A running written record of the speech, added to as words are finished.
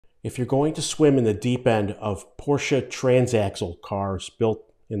If you're going to swim in the deep end of Porsche transaxle cars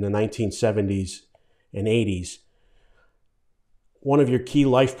built in the 1970s and 80s, one of your key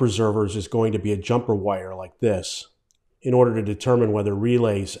life preservers is going to be a jumper wire like this in order to determine whether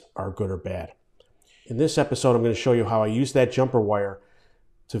relays are good or bad. In this episode, I'm going to show you how I used that jumper wire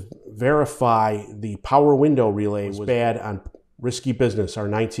to verify the power window relay was bad on Risky Business, our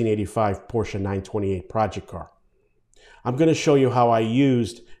 1985 Porsche 928 project car. I'm going to show you how I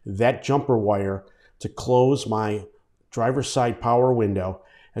used that jumper wire to close my driver's side power window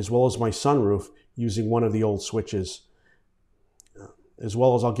as well as my sunroof using one of the old switches. As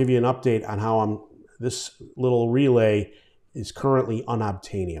well as I'll give you an update on how this little relay is currently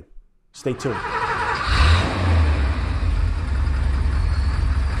unobtainium. Stay tuned.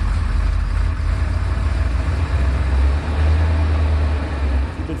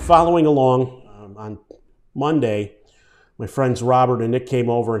 If you've been following along, on Monday, my friends Robert and Nick came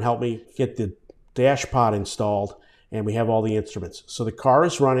over and helped me get the dash pod installed, and we have all the instruments. So the car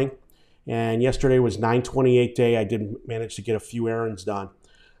is running, and yesterday was 9/28 day. I did manage to get a few errands done.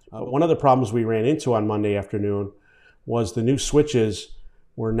 One of the problems we ran into on Monday afternoon was the new switches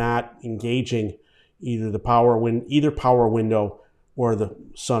were not engaging either power window or the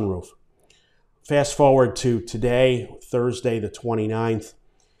sunroof. Fast forward to today, Thursday the 29th.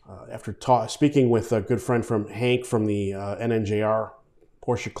 After speaking with a good friend from Hank from the NNJR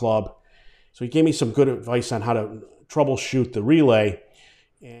Porsche Club. So he gave me some good advice on how to troubleshoot the relay.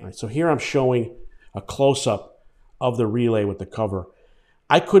 And so here I'm showing a close-up of the relay with the cover.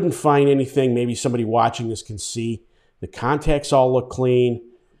 I couldn't find anything. Maybe somebody watching this can see. The contacts all look clean.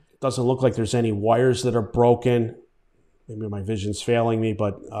 Doesn't look like there's any wires that are broken. Maybe my vision's failing me,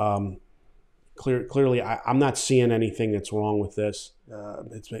 but clearly I'm not seeing anything that's wrong with this.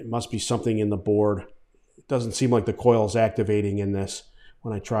 It must be something in the board. It doesn't seem like the coil is activating in this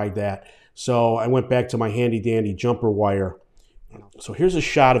when I tried that. So I went back to my handy dandy jumper wire. So here's a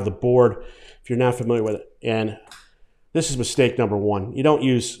shot of the board if you're not familiar with it. And this is mistake number one. You don't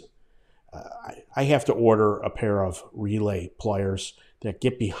use, I have to order a pair of relay pliers that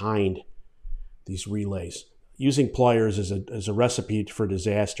get behind these relays. Using pliers is a recipe for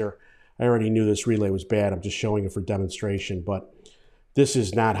disaster. I already knew this relay was bad. I'm just showing it for demonstration, but this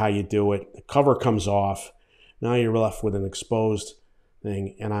is not how you do it. The cover comes off. Now you're left with an exposed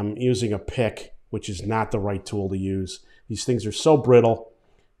thing, and I'm using a pick, which is not the right tool to use. These things are so brittle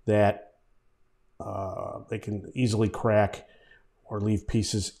that they can easily crack or leave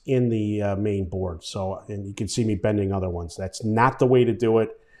pieces in the main board. So, and you can see me bending other ones. That's not the way to do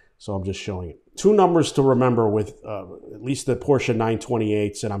it, so I'm just showing it. Two numbers to remember with at least the Porsche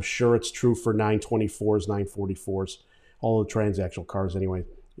 928s, and I'm sure it's true for 924s, 944s, all the transactional cars anyway,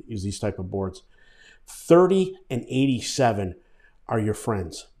 use these type of boards. 30 and 87 are your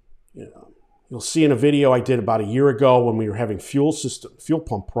friends. You'll see in a video I did about a year ago when we were having fuel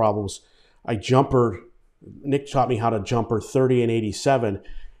pump problems, Nick taught me how to jumper 30 and 87,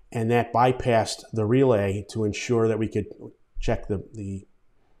 and that bypassed the relay to ensure that we could check the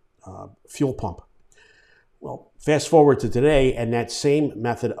fuel pump. Well, fast forward to today, and that same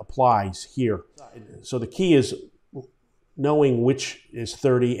method applies here. So the key is knowing which is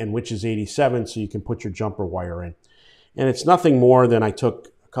 30 and which is 87 so you can put your jumper wire in. And it's nothing more than I took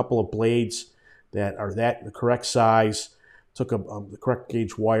a couple of blades that are the correct size, took the correct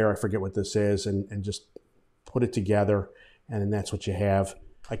gauge wire, I forget what this is, and just put it together, and then that's what you have.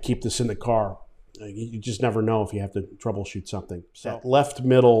 I keep this in the car. You just never know if you have to troubleshoot something. So that left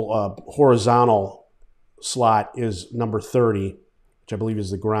middle horizontal slot is number 30, which I believe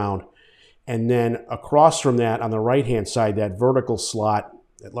is the ground. And then across from that, on the right-hand side, that vertical slot,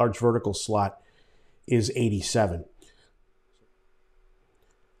 that large vertical slot, is 87.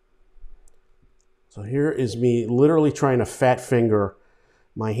 So here is me literally trying to fat finger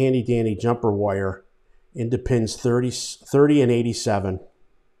my handy-dandy jumper wire into pins 30 and 87.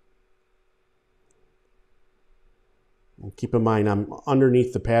 And keep in mind, I'm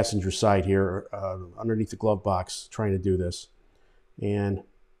underneath the passenger side here, underneath the glove box, trying to do this. And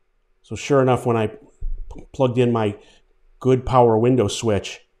so sure enough, when I plugged in my good power window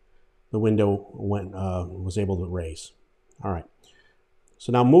switch, the window was able to raise. All right.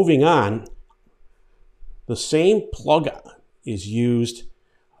 So now moving on, the same plug is used.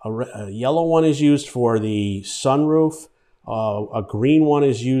 A yellow one is used for the sunroof. A green one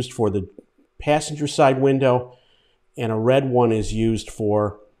is used for the passenger side window. And a red one is used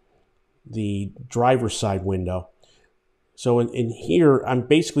for the driver's side window. So in here, I'm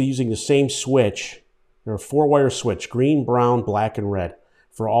basically using the same switch. They're a 4-wire switch, green, brown, black, and red,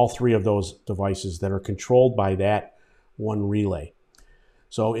 for all three of those devices that are controlled by that one relay.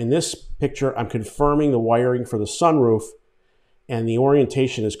 So in this picture, I'm confirming the wiring for the sunroof, and the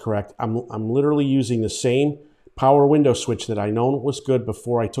orientation is correct. I'm literally using the same power window switch that I know was good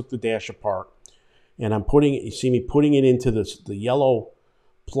before I took the dash apart. And I'm putting it, you see me putting it into the yellow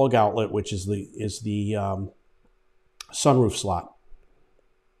plug outlet, which is the sunroof slot.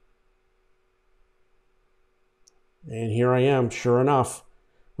 And here I am, sure enough,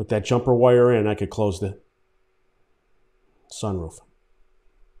 with that jumper wire in, I could close the sunroof.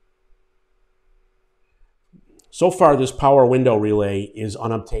 So far, this power window relay is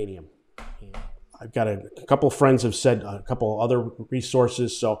unobtainium. I've got a couple of friends have said a couple other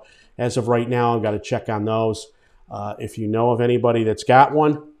resources, so as of right now, I've got to check on those. If you know of anybody that's got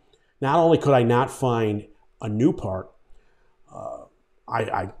one, not only could I not find a new part,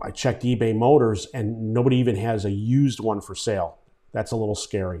 I checked eBay Motors and nobody even has a used one for sale. That's a little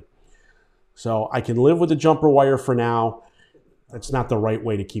scary. So I can live with the jumper wire for now. That's not the right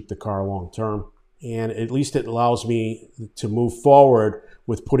way to keep the car long term. And at least it allows me to move forward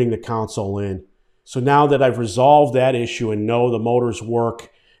with putting the console in. So now that I've resolved that issue and know the motors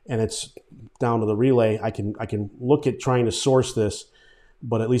work and it's down to the relay, I can look at trying to source this,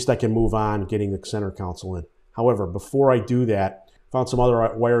 but at least I can move on getting the center console in. However, before I do that, I found some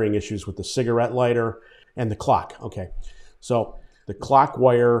other wiring issues with the cigarette lighter and the clock. Okay, so the clock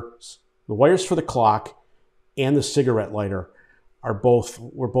wires, the wires for the clock and the cigarette lighter were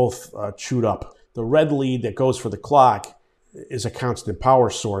both chewed up. The red lead that goes for the clock is a constant power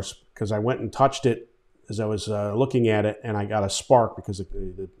source because I went and touched it as I was looking at it, and I got a spark because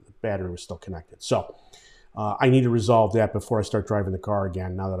the battery was still connected. So I need to resolve that before I start driving the car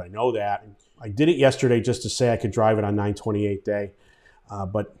again, now that I know that. I did it yesterday just to say I could drive it on 9/28 day,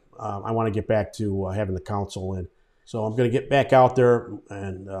 but I want to get back to having the console in. So I'm going to get back out there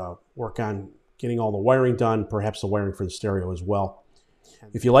and work on getting all the wiring done, perhaps the wiring for the stereo as well.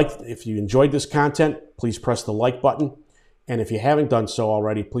 If you enjoyed this content, please press the like button. And if you haven't done so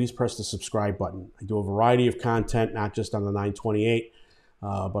already, please press the subscribe button. I do a variety of content, not just on the 928,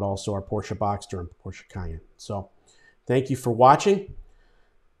 but also our Porsche Boxster and Porsche Cayenne. So thank you for watching.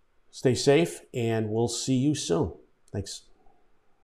 Stay safe, and we'll see you soon. Thanks.